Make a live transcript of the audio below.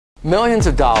Millions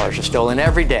of dollars are stolen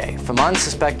every day from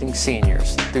unsuspecting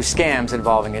seniors through scams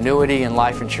involving annuity and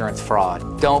life insurance fraud.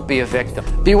 Don't be a victim.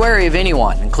 Be wary of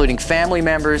anyone, including family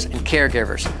members and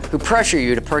caregivers, who pressure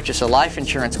you to purchase a life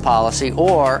insurance policy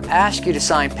or ask you to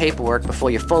sign paperwork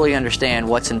before you fully understand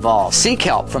what's involved. Seek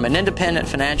help from an independent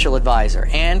financial advisor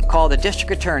and call the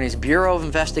District Attorney's Bureau of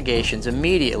Investigations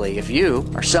immediately if you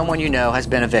or someone you know has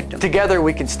been a victim. Together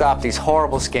we can stop these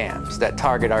horrible scams that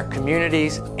target our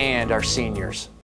communities and our seniors.